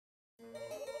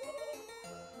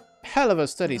hell of a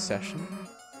study session.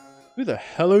 Who the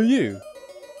hell are you?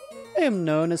 I am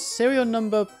known as serial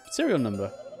number. Serial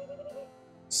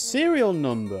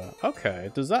number. Okay,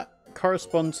 does that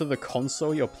correspond to the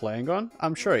console you're playing on?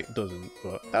 I'm sure it doesn't,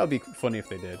 but that would be funny if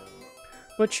they did.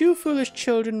 But you foolish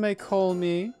children may call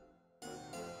me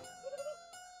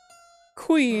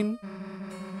Queen.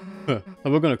 Huh,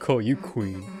 and we're gonna call you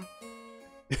Queen.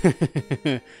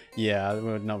 Yeah,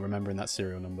 we're not remembering that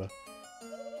serial number.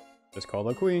 Just call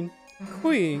her Queen.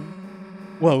 Queen.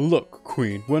 Well, look,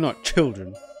 Queen, we're not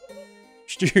children.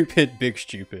 Stupid, big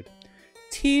stupid.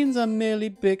 Teens are merely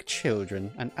big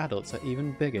children, and adults are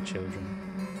even bigger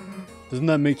children. Doesn't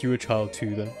that make you a child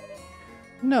too, then?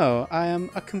 No, I am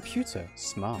a computer.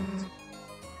 Smart.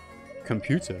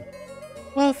 Computer?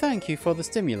 Well, thank you for the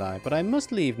stimuli, but I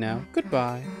must leave now.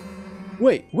 Goodbye.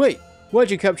 Wait!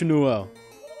 Why'd you capture Noelle?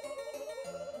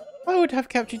 I would have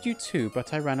captured you too,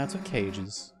 but I ran out of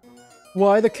cages.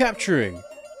 Why the capturing?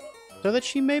 So that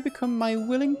she may become my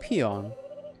willing peon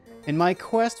in my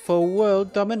quest for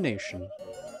world domination.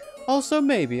 Also,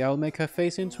 maybe I'll make her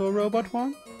face into a robot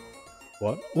one?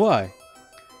 What? Why?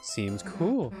 Seems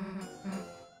cool.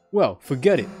 Well,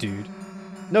 forget it, dude.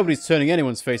 Nobody's turning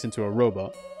anyone's face into a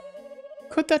robot.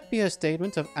 Could that be a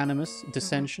statement of animus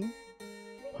dissension?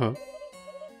 Huh?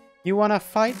 You wanna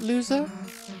fight, loser?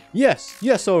 Yes!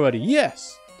 Yes already!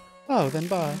 Yes! Oh, then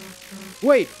bye.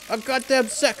 Wait! A goddamn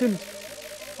second!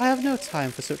 I have no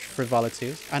time for such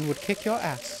frivolities, and would kick your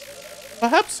ass.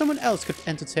 Perhaps someone else could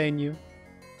entertain you.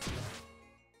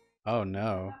 Oh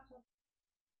no.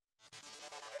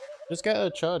 Just get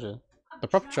a charger. The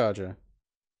proper charger.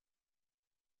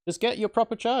 Just get your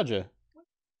proper charger.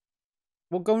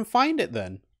 We'll go and find it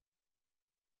then.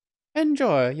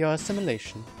 Enjoy your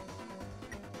assimilation.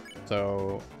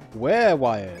 So, wear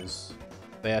wires.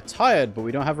 They are tired, but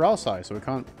we don't have Ralsei, so we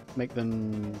can't make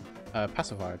them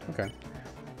pacified. Okay.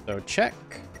 So check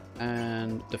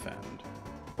and defend.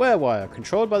 Wear wire.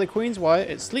 Controlled by the Queen's wire,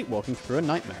 it's sleepwalking through a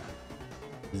nightmare.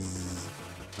 Zzz.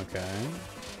 Okay.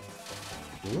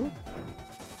 Ooh.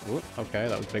 Ooh. Okay,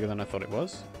 that was bigger than I thought it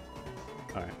was.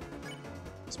 Alright.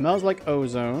 Smells like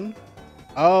ozone.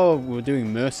 Oh, we're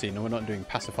doing mercy. No, we're not doing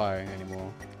pacifying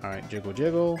anymore. Alright, jiggle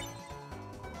jiggle.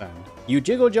 And you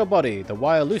jiggled your body. The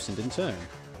wire loosened in turn.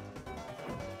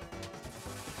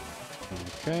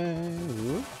 Okay.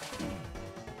 Ooh.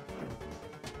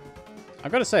 I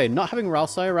gotta say, not having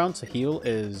Ralsei around to heal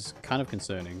is kind of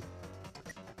concerning.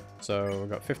 So, we've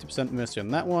got 50% mercy on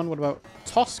that one. What about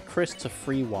toss Kris to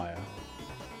free wire?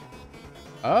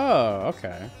 Oh,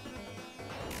 okay.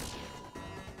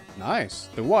 Nice.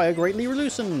 The wire greatly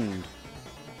loosened.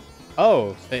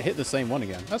 Oh, it hit the same one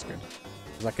again. That's good.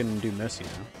 Because I can do mercy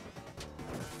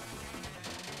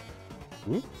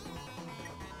now. Ooh.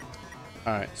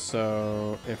 Alright,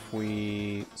 so if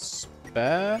we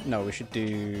spare... No, we should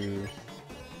do...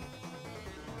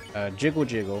 jiggle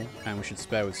jiggle, and we should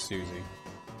spare with Susie.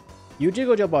 You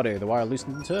jiggled your body, the wire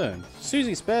loosened in turn.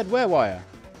 Susie spared wear wire.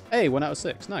 Hey, 1 out of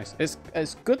 6. Nice.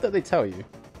 It's good that they tell you.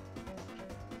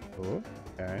 Oh,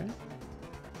 okay.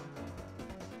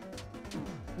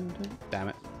 Damn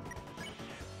it.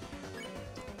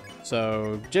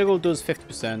 So, jiggle does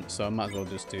 50%, so I might as well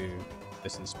just do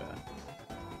this and spare.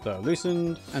 So,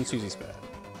 loosened and Susie spared.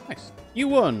 Nice. You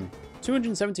won!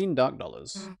 217 dark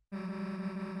dollars.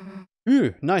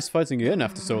 Ooh, nice fighting again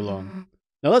after so long.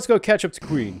 Now let's go catch up to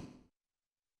Queen.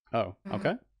 Oh,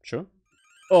 okay, sure.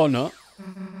 Or not.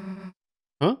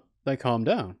 Huh? They calmed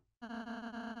down.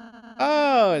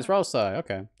 Oh, it's Ralsei,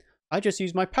 okay. I just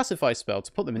used my pacify spell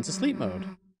to put them into sleep mode.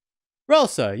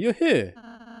 Ralsei, you're here!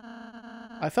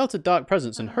 I felt a dark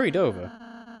presence and hurried over.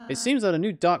 It seems that a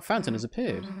new dark fountain has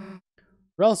appeared.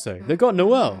 Ralsei, they got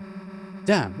Noelle!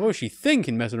 Damn, what was she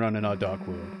thinking messing around in our dark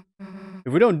world?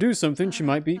 If we don't do something, she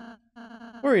might be...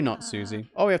 Worry not, Susie.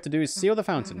 All we have to do is seal the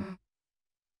fountain.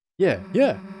 Yeah.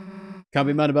 Can't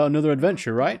be mad about another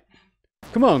adventure, right?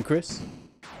 Come on, Kris.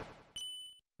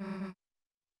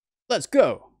 Let's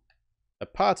go! The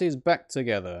party's back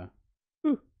together.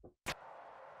 Whew.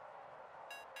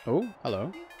 Oh,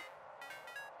 hello.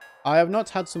 I have not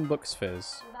had some Bucks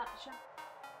Fizz.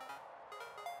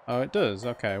 Oh, it does?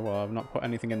 Okay, well, I've not put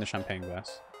anything in the champagne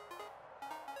glass.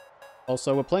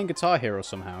 Also, we're playing Guitar Hero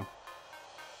somehow.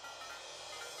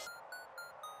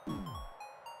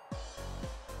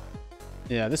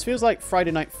 Yeah, this feels like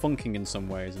Friday Night Funking in some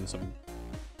ways.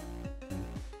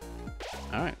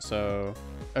 Alright, so...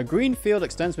 A green field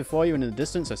extends before you, and in the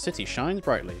distance a city shines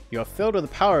brightly. You are filled with the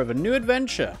power of a new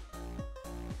adventure!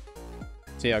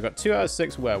 So yeah, I got 2 out of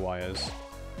 6 wear wires.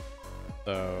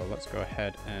 So let's go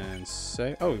ahead and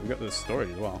say... Oh, we've got the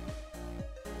storage as well.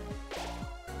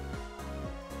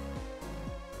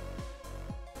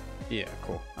 Yeah,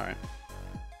 cool. Alright.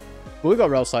 Well, we got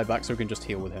Ralsei back, so we can just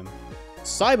heal with him.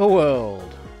 Cyberworld!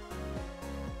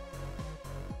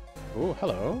 Oh,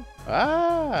 hello.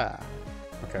 Ah!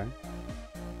 Okay.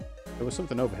 There was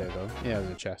something over here, though. Yeah,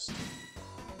 there's a chest.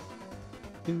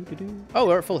 Oh,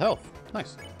 we're at full health.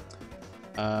 Nice.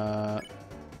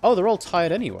 Oh, they're all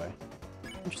tired anyway.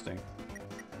 Interesting.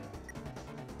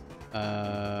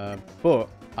 But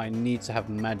I need to have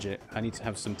magic. I need to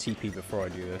have some TP before I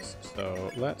do this. So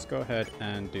let's go ahead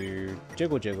and do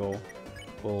Jiggle Jiggle.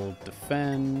 We'll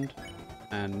defend.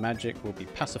 And magic will be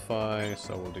pacify.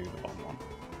 So we'll do the bottom one.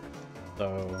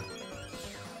 So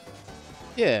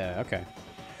yeah, okay.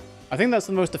 I think that's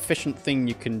the most efficient thing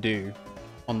you can do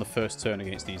on the first turn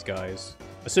against these guys.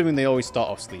 Assuming they always start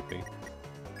off sleepy.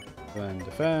 Then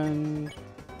defend,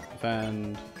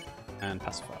 defend, and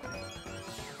pacify.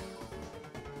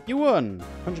 You won!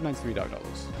 $193 Dark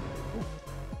Dollars.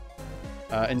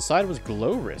 Inside was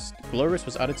Glow Wrist. Glow Wrist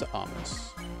was added to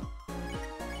armors.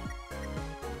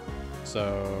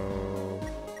 So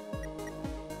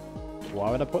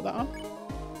why would I put that on?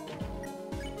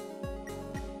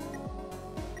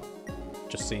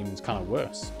 Just seems kind of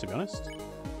worse, to be honest.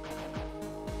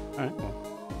 Alright, well.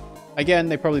 Again,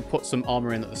 they probably put some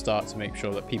armor in at the start to make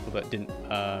sure that people that didn't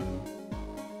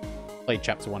play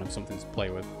Chapter 1 have something to play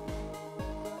with.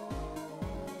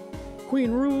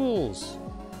 Queen rules!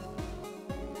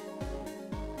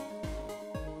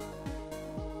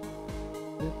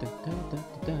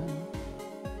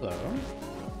 Hello?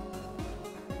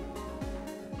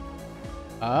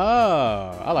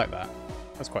 Oh, I like that.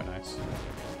 That's quite nice.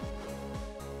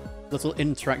 Little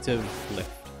interactive lift.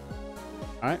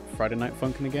 Alright, Friday Night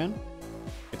Funkin' again.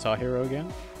 Guitar Hero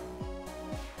again.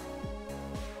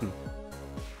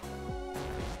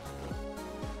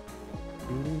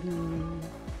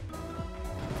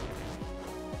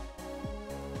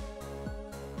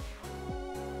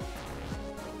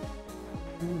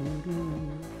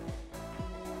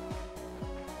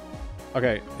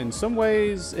 Okay, in some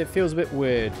ways it feels a bit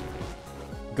weird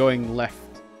going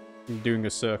left and doing a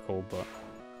circle, but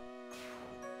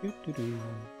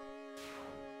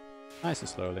nice and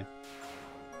slowly.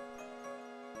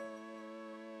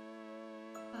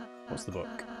 What's the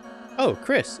book? Oh,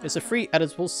 Kris, it's a free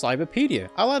editable cyberpedia.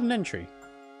 I'll add an entry.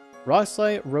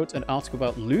 Ralsei wrote an article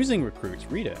about losing recruits.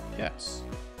 Read it. Yes.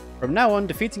 From now on,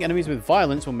 defeating enemies with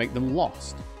violence will make them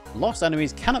lost. Lost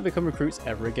enemies cannot become recruits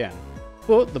ever again.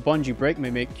 But the bond you break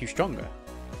may make you stronger.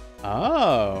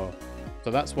 Oh. So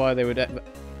that's why they would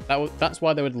that's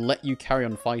why they would let you carry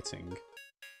on fighting.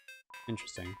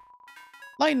 Interesting.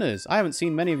 Lightners, I haven't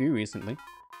seen many of you recently.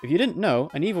 If you didn't know,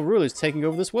 an evil ruler is taking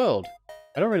over this world.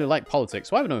 I don't really like politics,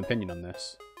 so I have no opinion on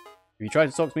this. If you try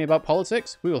to talk to me about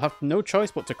politics, we will have no choice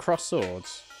but to cross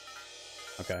swords.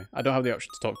 Okay, I don't have the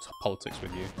option to talk politics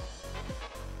with you.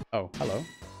 Oh, hello.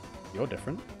 You're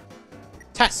different.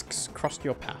 Tasks crossed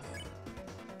your path.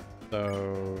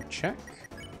 So, check.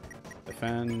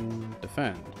 Defend,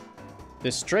 defend.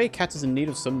 This stray cat is in need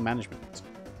of some management.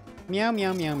 Meow,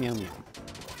 meow, meow, meow, meow.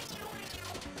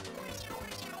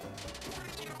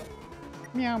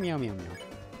 Meow, meow, meow, meow.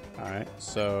 Alright,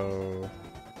 so...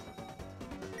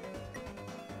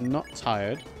 not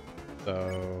tired.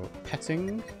 So,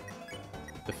 petting.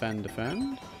 Defend,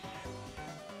 defend.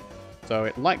 So,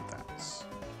 it liked that.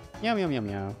 Meow, meow, meow,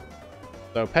 meow.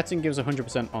 So, petting gives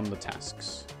 100% on the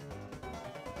tasks.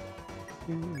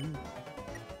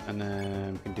 And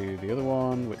then we can do the other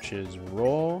one, which is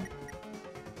raw.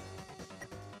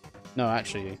 No,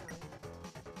 actually.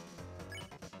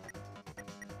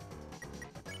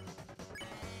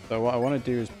 So what I want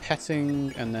to do is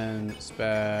petting, and then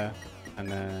spare on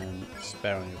the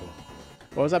other.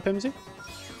 What was that, Pimmsy?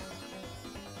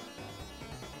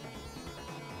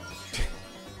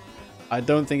 I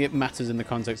don't think it matters in the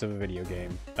context of a video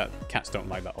game. That cats don't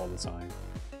like that all the time.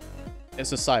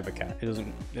 It's a cyber cat.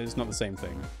 It's not the same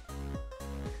thing.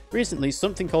 Recently,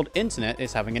 something called Internet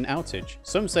is having an outage.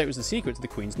 Some say it was the secret to the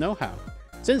Queen's know-how.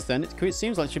 Since then, it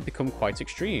seems like it should become quite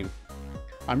extreme.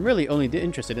 I'm really only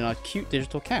interested in our cute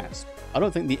digital cats. I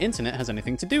don't think the Internet has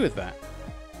anything to do with that.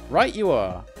 Right you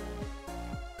are.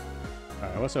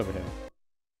 Alright, what's over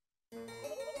here?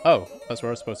 Oh, that's where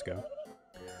I was supposed to go.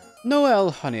 Noel,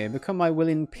 honey, become my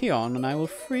willing peon and I will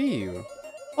free you.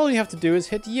 All you have to do is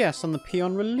hit yes on the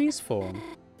peon release form.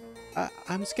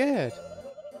 I'm scared.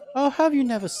 Oh, have you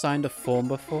never signed a form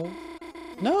before?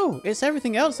 No, it's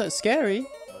everything else that's scary.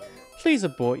 Please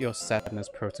abort your sadness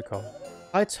protocol.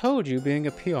 I told you being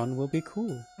a peon will be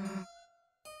cool.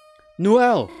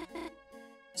 Noel!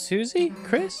 Susie?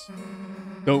 Kris?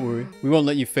 Don't worry, we won't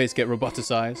let your face get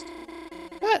roboticized.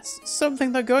 That's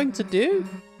something they're going to do?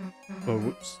 Oh,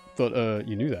 whoops. thought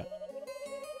you knew that.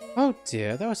 Oh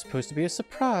dear, that was supposed to be a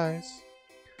surprise.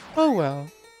 Oh well.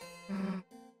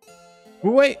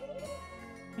 Wait!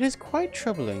 It is quite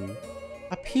troubling.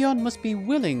 A peon must be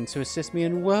willing to assist me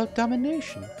in world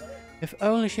domination. If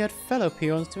only she had fellow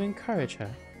peons to encourage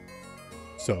her.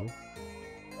 So?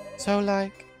 So,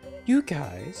 like, you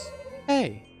guys,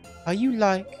 hey, are you,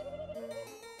 like,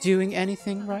 doing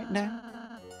anything right now?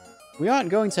 We aren't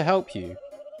going to help you.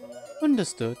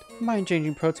 Understood.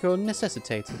 Mind-changing protocol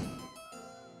necessitated.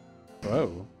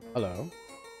 Whoa. Hello.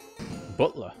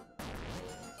 Butler.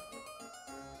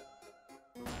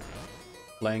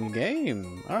 Playing a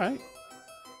game. Alright.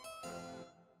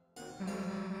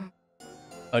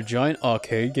 A giant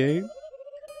arcade game?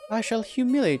 I shall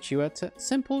humiliate you at a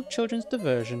simple children's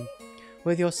diversion.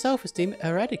 With your self-esteem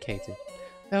eradicated,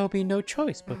 there will be no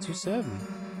choice but to serve me.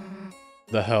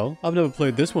 The hell? I've never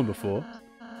played this one before.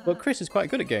 But Kris is quite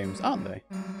good at games, aren't they?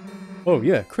 Oh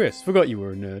yeah, Kris, forgot you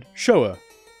were a nerd. Show her!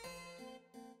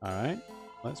 Alright,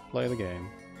 let's play the game.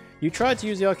 You tried to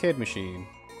use the arcade machine.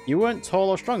 You weren't tall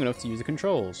or strong enough to use the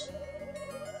controls.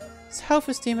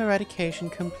 Self-esteem eradication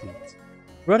complete.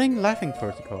 Running laughing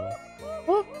protocol.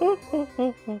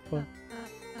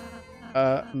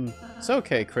 It's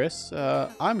okay, Kris.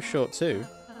 I'm short too.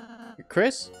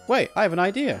 Kris? Wait, I have an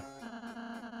idea.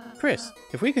 Kris,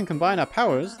 if we can combine our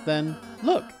powers, then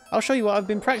look, I'll show you what I've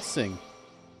been practicing.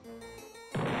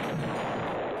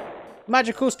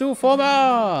 Magical stool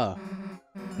former!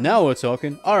 Now we're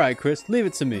talking. Alright, Kris, leave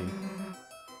it to me.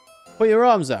 Put your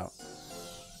arms out.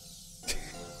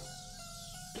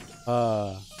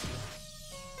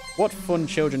 What fun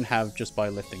children have just by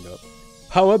lifting up.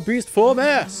 Power Beast Form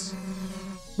S!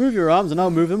 Move your arms and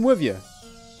I'll move them with you.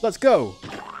 Let's go!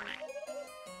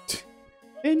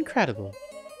 Incredible.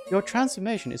 Your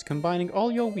transformation is combining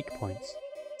all your weak points.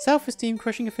 Self-esteem,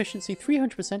 crushing efficiency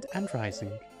 300% and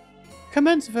rising.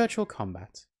 Commence virtual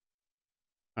combat.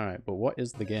 Alright, but what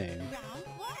is the game?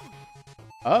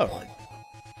 Oh.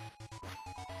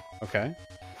 Okay.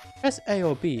 Press A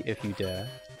or B if you dare.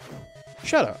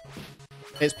 Shut up.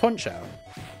 It's Punch Out.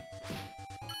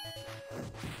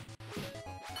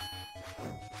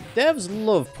 Devs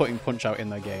love putting Punch Out in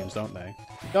their games, don't they?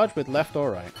 Dodge with left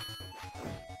or right.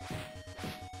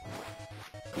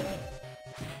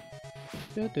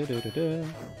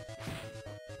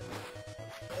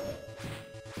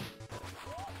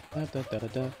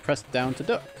 Press down to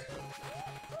duck.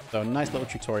 So nice little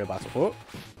tutorial battle. Oh.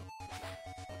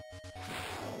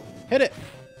 Hit it!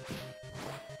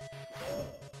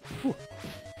 Ooh.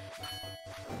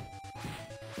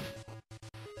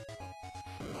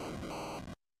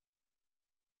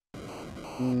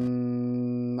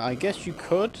 I guess you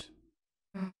could.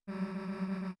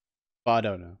 But I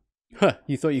don't know. Huh,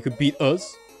 you thought you could beat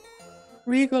us?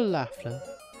 Regal laughter.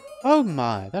 Oh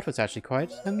my, that was actually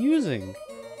quite amusing.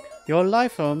 Your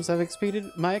life forms have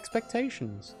exceeded my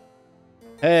expectations.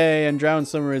 Hey, and Drowned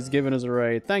Summer has given us a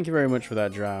raid. Thank you very much for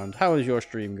that, Drowned. How has your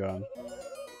stream gone?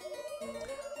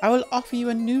 I will offer you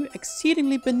a new,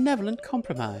 exceedingly benevolent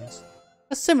compromise.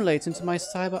 Assimilate into my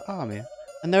cyber army,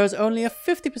 and there is only a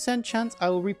 50% chance I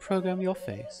will reprogram your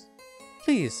face.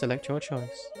 Please select your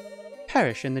choice.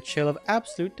 Perish in the chill of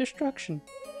absolute destruction,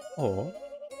 or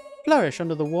flourish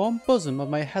under the warm bosom of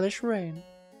my hellish reign.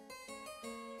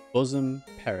 Bosom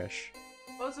perish.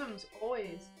 Bosoms,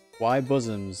 always. Why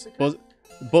bosoms?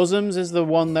 Bosoms is the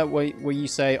one that where you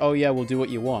say, oh yeah, we'll do what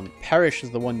you want. Perish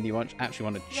is the one you actually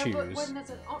want to choose. Yeah, but when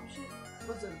there's an option,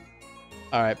 bosom.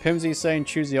 Alright, Pimmsy is saying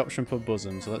choose the option for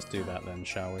bosom, so let's do that then,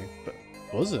 shall we? But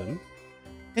bosom?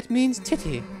 It means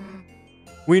titty.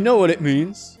 We know what it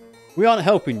means. We aren't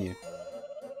helping you.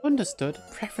 Understood.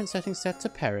 Preference setting set to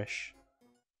perish.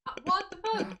 What the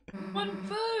fuck? One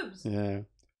boobs! Yeah.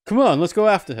 Come on, let's go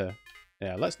after her.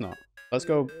 Yeah, let's not. Let's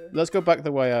go back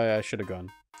the way I should have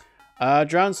gone.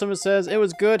 Drowned Summer says, it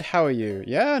was good, how are you?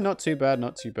 Yeah, not too bad,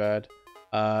 not too bad.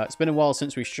 It's been a while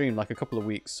since we streamed, like a couple of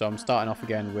weeks, so I'm starting off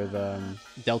again with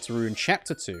Deltarune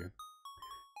Chapter 2.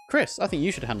 Kris, I think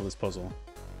you should handle this puzzle.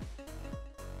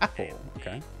 Apple,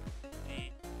 okay.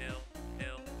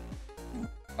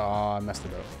 Oh, I messed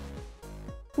it up.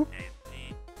 Whoop.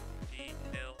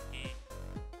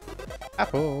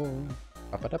 Apple.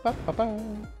 Ba-ba-da-ba-ba-ba.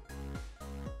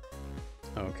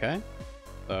 Okay.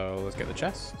 So let's get the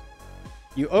chest.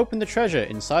 You opened the treasure.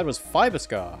 Inside was Fiber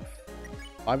Scarf.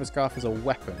 Fiber Scarf is a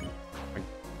weapon. I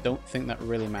don't think that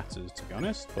really matters, to be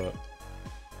honest, but...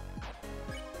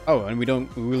 Oh, and we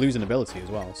lose an ability as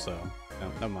well, so...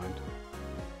 No, never mind.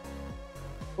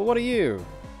 But what are you?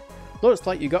 Looks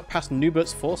like you got past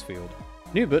Newbert's force field.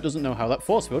 Newbert doesn't know how that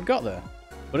force field got there.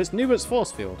 But it's Newbert's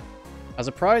force field. As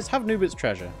a prize, have Newbert's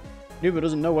treasure. Nubit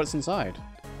doesn't know what's inside.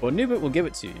 But Nubit will give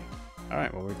it to you.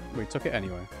 Alright, well, we took it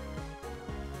anyway.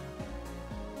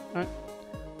 Alright.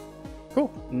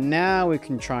 Cool. Now we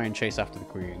can try and chase after the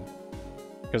queen.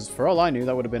 Because for all I knew,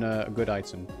 that would have been a good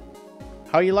item.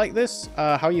 How you like this?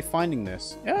 How are you finding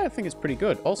this? Yeah, I think it's pretty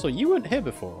good. Also, you weren't here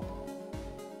before.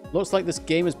 Looks like this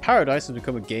gamer's paradise has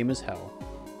become a gamer's hell.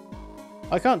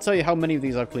 I can't tell you how many of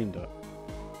these I've cleaned up.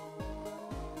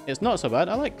 It's not so bad.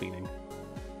 I like cleaning.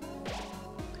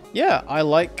 Yeah, I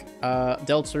like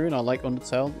Deltarune. I like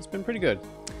Undertale. It's been pretty good.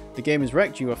 The game is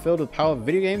wrecked. You are filled with power of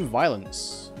video game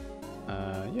violence.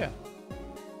 Yeah.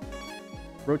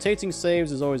 Rotating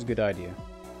saves is always a good idea.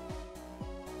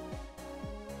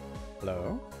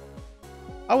 Hello?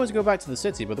 I want to go back to the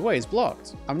city, but the way is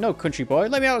blocked. I'm no country boy.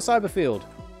 Let me out of Cyberfield.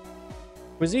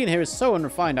 Cuisine here is so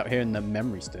unrefined out here in the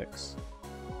memory sticks.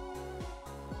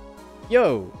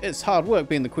 Yo, it's hard work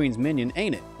being the Queen's minion,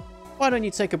 ain't it? Why don't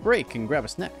you take a break and grab a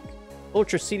snack?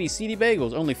 Ultra seedy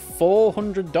bagels, only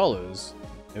 $400.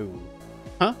 No.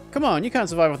 Huh? Come on, you can't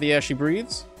survive off the air she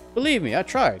breathes. Believe me, I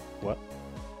tried. What?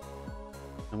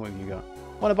 And what have you got?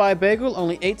 Want to buy a bagel?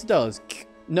 Only $80.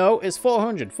 No, it's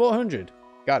 400. 400.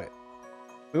 Got it.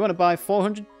 We want to buy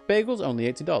 400 bagels?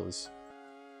 Only $80.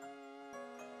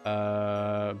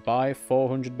 Buy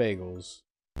 400 bagels.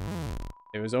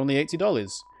 It was only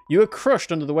 $80. You were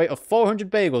crushed under the weight of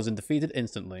 400 bagels and defeated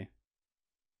instantly.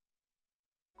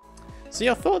 See,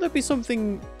 I thought there'd be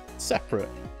something separate.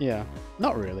 Yeah,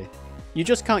 not really. You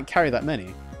just can't carry that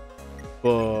many.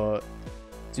 But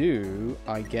do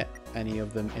I get any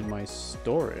of them in my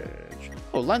storage?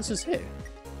 Oh, Lance is here.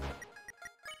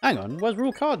 Hang on, where's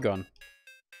Rule Card gone?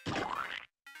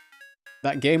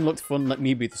 That game looked fun, let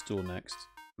me be the stool next.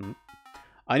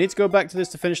 I need to go back to this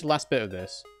to finish the last bit of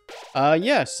this.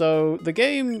 Yeah, so the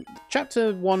game,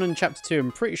 Chapter 1 and Chapter 2,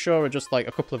 I'm pretty sure are just like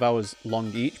a couple of hours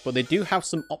long each, but they do have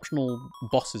some optional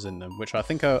bosses in them, which I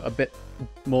think are a bit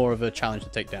more of a challenge to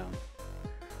take down.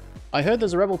 I heard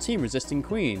there's a rebel team resisting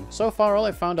Queen. So far, all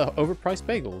I've found are overpriced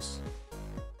bagels.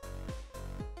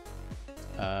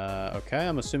 Okay,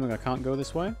 I'm assuming I can't go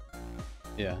this way.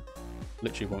 Yeah,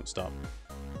 literally won't stop.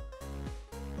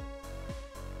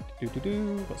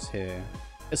 What's here?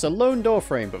 It's a lone door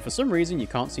frame, but for some reason you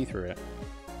can't see through it.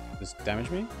 Does this damage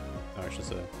me? No, it's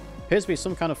just a... appears to be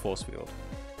some kind of force field.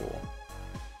 Cool.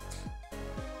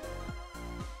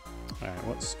 Alright,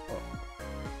 what's... Oh.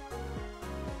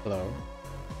 Hello?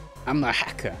 I'm the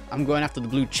hacker. I'm going after the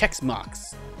blue checks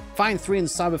marks. Find 3 in the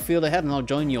Cyberfield ahead and I'll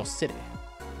join your city.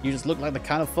 You just look like the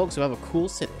kind of folks who have a cool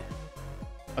city.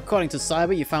 According to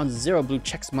Cyber, you found 0 blue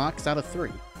checks marks out of 3.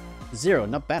 0,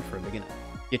 not bad for a beginner.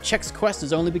 Your checks quest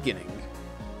is only beginning.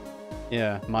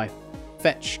 Yeah, my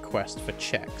fetch quest for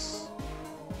checks.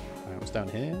 Alright, what's down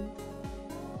here?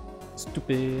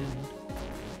 Stupid.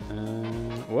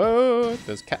 Whoa,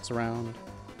 there's cats around.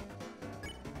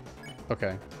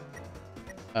 Okay.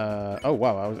 Oh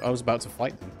wow, I was about to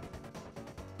fight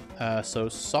them. So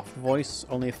soft voice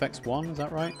only affects 1, is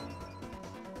that right?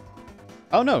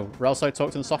 Oh no, Ralsei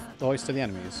talked in soft voice to the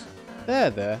enemies.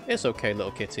 There, it's okay,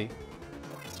 little kitty.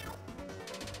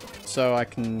 So I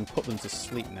can put them to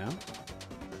sleep now.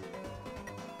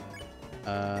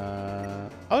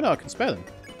 Oh no, I can spare them.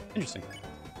 Interesting.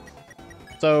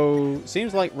 So,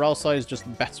 seems like Ralsei is just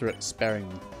better at sparing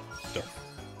stuff.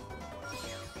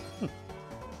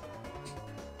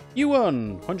 You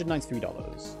won!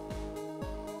 $193.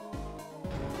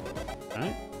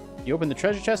 Alright. You opened the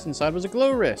treasure chest, inside was a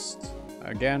glow wrist.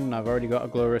 Again, I've already got a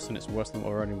glow wrist and it's worse than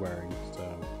what we're already wearing, so...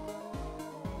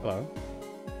 Hello.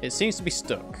 It seems to be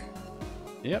stuck.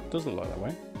 Yep, does look like that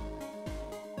way.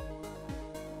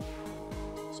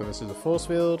 So this is a force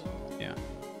field. Yeah.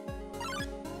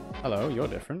 Hello, you're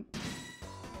different.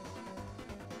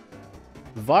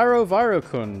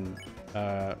 Viro-kun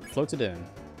floated in.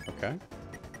 Okay.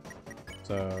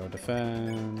 So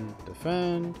defend.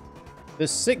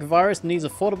 This sick virus needs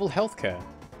affordable healthcare.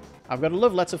 I've got a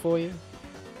love letter for you.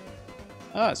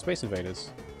 Ah, it's Space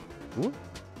Invaders. Ooh.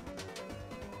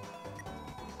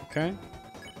 Okay.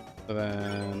 So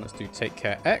then let's do Take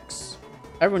Care X.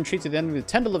 Everyone treated the enemy with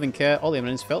tender loving care. All the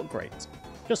enemies felt great.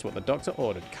 Just what the doctor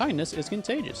ordered. Kindness is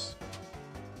contagious.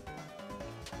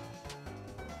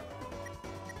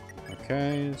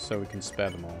 Okay, so we can spare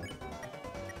them all.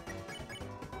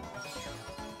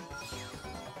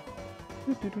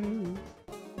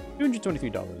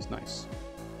 $223, nice.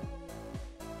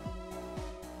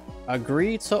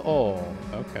 Agree to all.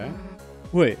 Okay.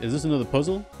 Wait, is this another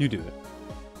puzzle? You do it.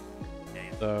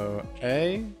 So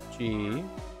A, G,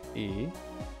 E.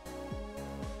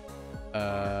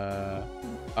 Oh,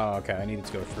 okay, I needed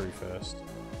to go through first.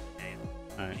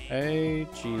 Alright, A,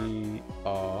 G,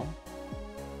 R.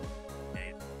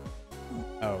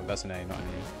 Oh, that's an A, not an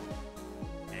E.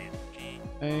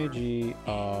 A-G-R-E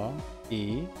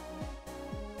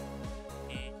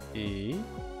E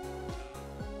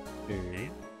 2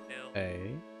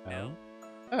 A-L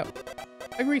O.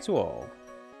 Agree to all.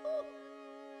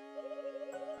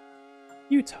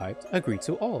 You typed agree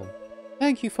to all.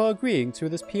 Thank you for agreeing to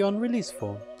this peon release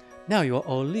form. Now you are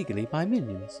all legally my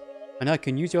minions, and I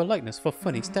can use your likeness for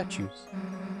funny statues.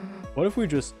 What if we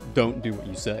just don't do what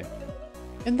you say?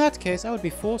 In that case, I would be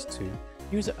forced to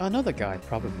use another guy,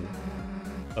 probably.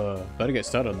 Better get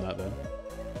started on that then.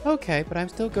 Okay, but I'm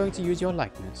still going to use your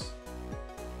likeness.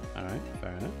 Alright,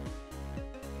 fair enough.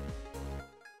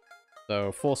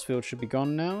 So, force field should be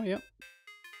gone now, yep.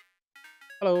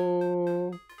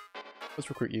 Hello! Let's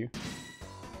recruit you.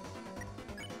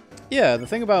 Yeah, the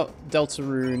thing about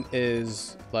Deltarune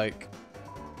is, like,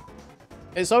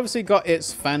 it's obviously got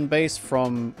its fan base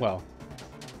from, well,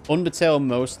 Undertale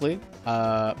mostly.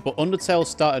 But Undertale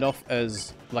started off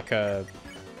as, like a,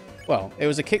 well, it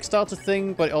was a Kickstarter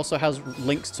thing, but it also has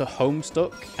links to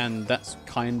Homestuck, and that's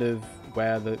kind of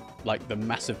where the, like, the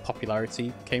massive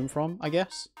popularity came from, I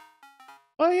guess.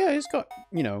 Oh yeah, it's got,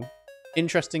 you know,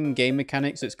 interesting game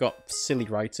mechanics, it's got silly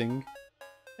writing.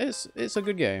 It's a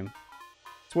good game.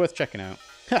 It's worth checking out.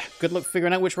 Good luck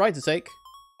figuring out which ride to take.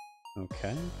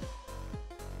 Okay.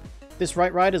 This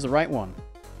right ride is the right one.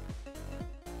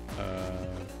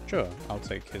 Sure, I'll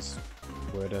take his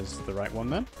word as the right one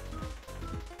then.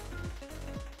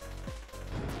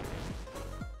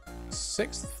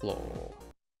 6th floor.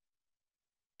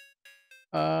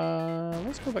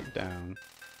 Let's go back down.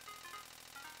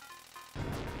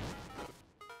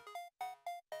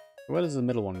 Where does the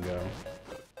middle one go?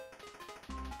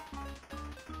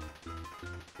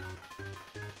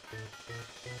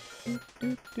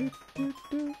 Do, do, do,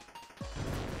 do.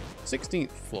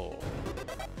 16th floor.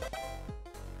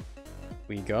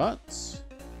 We got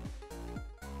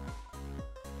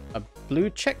a blue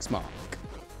checks mark.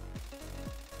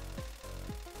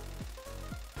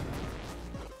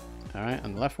 Alright,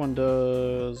 and the left one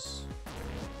does...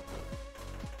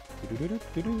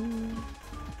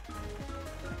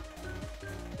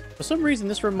 For some reason,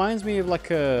 this reminds me of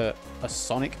like a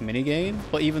Sonic minigame,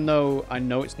 but even though I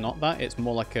know it's not that, it's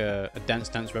more like a Dance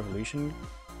Dance Revolution.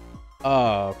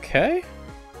 Okay.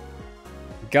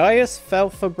 Gaius fell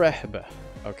for Brehebe.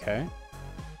 Okay.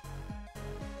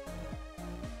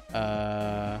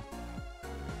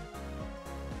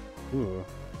 Ooh.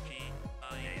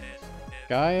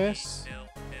 Gaius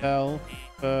fell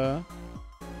for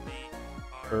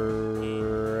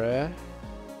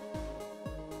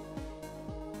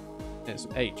It's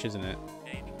H, isn't it?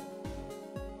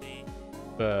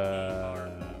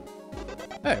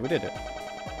 Hey, we did it.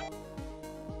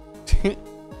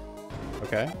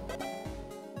 Okay.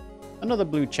 Another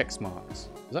blue checks marks.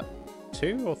 Is that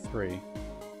 2 or 3?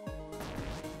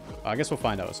 I guess we'll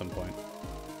find out at some point.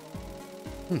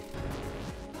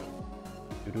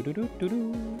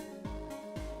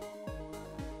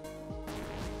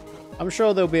 I'm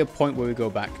sure there'll be a point where we go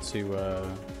back to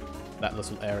that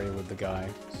little area with the guy,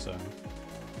 so...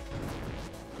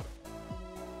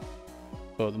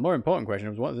 But the more important question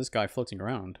is, what is this guy floating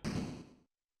around?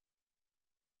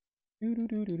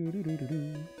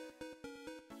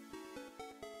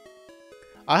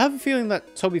 I have a feeling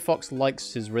that Toby Fox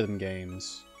likes his rhythm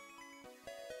games.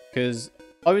 Because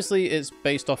obviously it's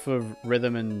based off of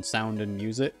rhythm and sound and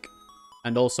music.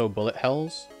 And also bullet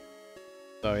hells.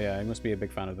 So yeah, he must be a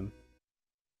big fan of them.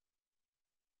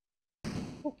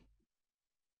 Oh.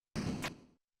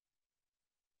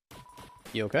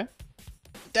 You okay?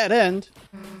 Dead end?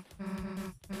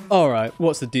 Alright,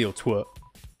 what's the deal, twerp?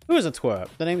 Who is a twerp?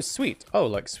 The name is Sweet. Oh,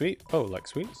 like sweet? Oh, like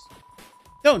sweets?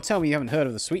 Don't tell me you haven't heard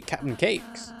of the Sweet Captain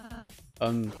Cakes.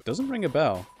 Doesn't ring a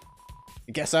bell.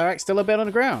 I guess our act's still a bit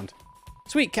underground.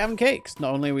 Sweet Captain Cakes.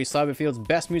 Not only are we Cyberfield's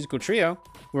best musical trio,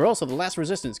 we're also the last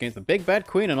resistance against the big bad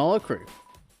Queen and all her crew.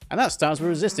 And that starts with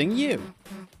resisting you.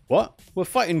 What? We're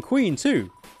fighting Queen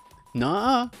too?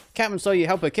 Nah, Captain saw you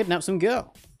help her kidnap some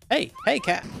girl. Hey,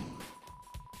 Cap.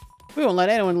 We won't let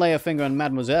anyone lay a finger on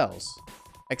mademoiselles.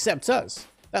 Except us.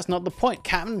 That's not the point,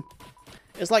 Captain.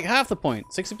 It's like half the point.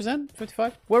 60%?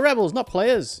 55%? We're rebels, not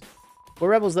players. We're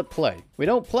rebels that play. We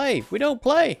don't play. We don't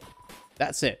play.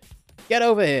 That's it. Get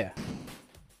over here.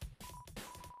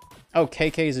 Oh,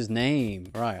 KK's his name.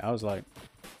 Right, I was like...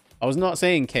 I was not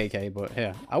saying KK, but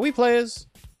here. Are we players?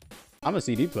 I'm a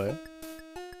CD player.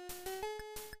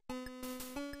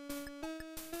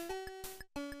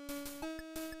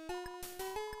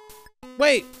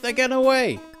 Wait, they're getting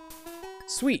away.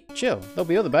 Sweet, chill. There'll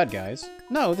be other bad guys.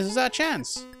 No, this is our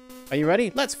chance. Are you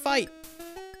ready? Let's fight.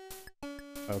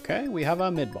 Okay, we have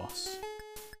our mid-boss.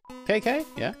 KK?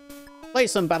 Yeah. Play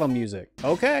some battle music.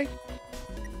 Okay.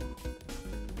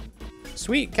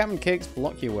 Sweet, Captain Cakes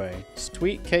block your way.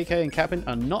 Sweet, KK, and Captain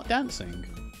are not dancing.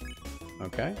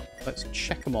 Okay. Let's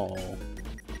check them all.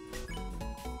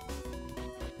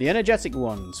 The energetic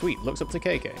one, Sweet, looks up to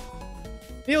KK.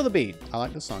 Feel the beat. I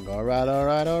like the song. Alright,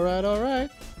 alright, alright, alright.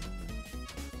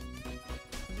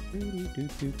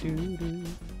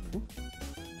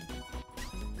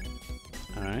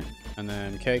 Alright, and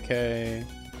then KK.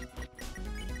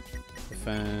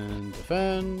 Defend,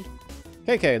 defend.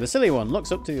 KK, the silly one,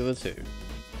 looks up to the other two.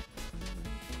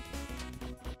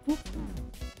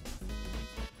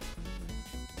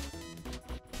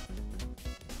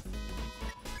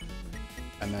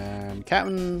 And then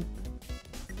Captain.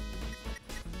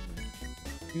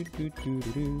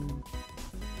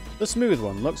 The smooth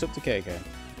one looks up to KK.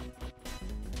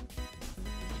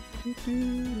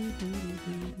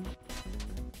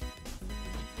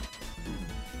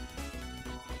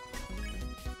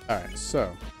 Alright,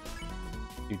 so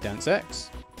you dance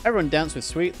X. Everyone dance with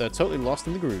Sweet, they're totally lost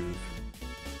in the groove.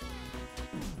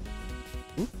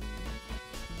 Ooh.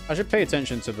 I should pay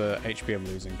attention to the HP I'm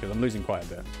losing, because I'm losing quite a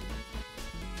bit.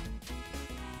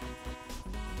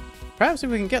 Perhaps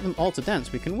if we can get them all to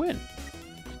dance, we can win.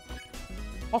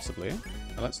 Possibly.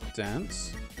 Now let's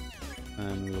dance.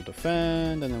 And we'll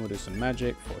defend, and then we'll do some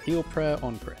magic for heal prayer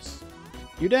on Kris.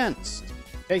 You danced!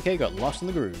 KK got lost in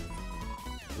the groove.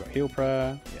 We got heal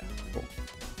prayer. Yeah, cool.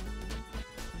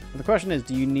 But the question is,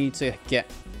 do you need to get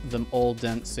them all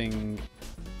dancing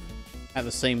at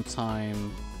the same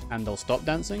time and they'll stop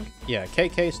dancing? Yeah,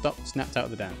 KK snapped out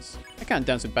of the dance. I can't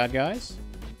dance with bad guys.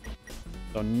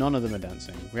 So none of them are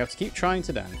dancing. We have to keep trying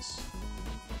to dance.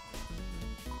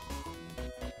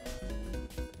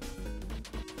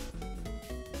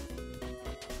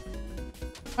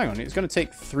 Hang on, it's going to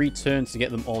take 3 turns to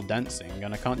get them all dancing,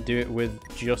 and I can't do it with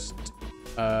just,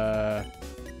 yeah.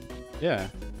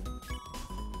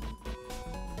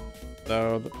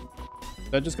 So,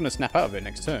 they're just going to snap out of it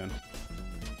next turn.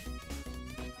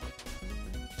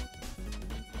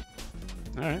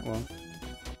 Alright, well.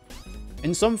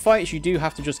 In some fights, you do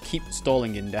have to just keep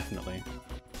stalling indefinitely.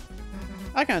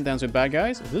 I can't dance with bad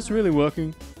guys. Is this really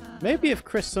working? Maybe if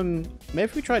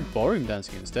we tried ballroom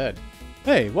dancing instead.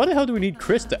 Hey, why the hell do we need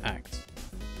Kris to act?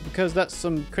 Because that's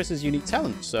some Kris's unique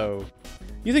talent, so...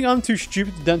 You think I'm too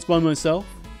stupid to dance by myself?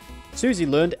 Susie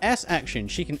learned S action.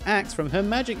 She can act from her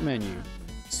magic menu.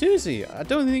 Susie, I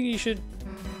don't think you should...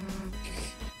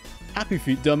 Happy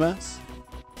feet, dumbass.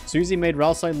 Susie made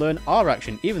Ralsei learn R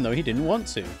action, even though he didn't want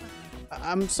to.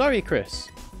 I'm sorry, Kris.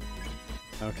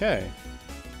 Okay.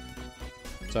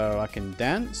 So I can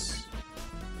dance.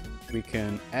 We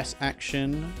can S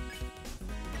action...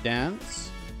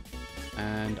 dance,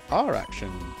 and R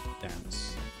action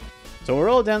dance. So we're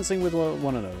all dancing with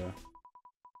one another.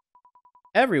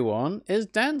 Everyone is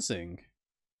dancing.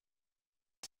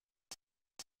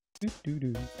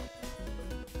 Doo-doo-doo.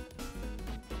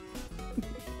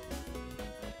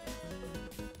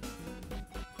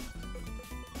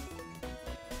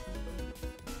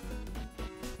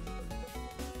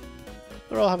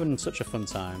 They're all having such a fun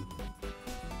time.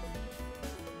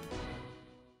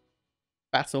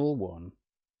 Battle 1.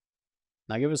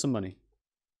 Now give us some money.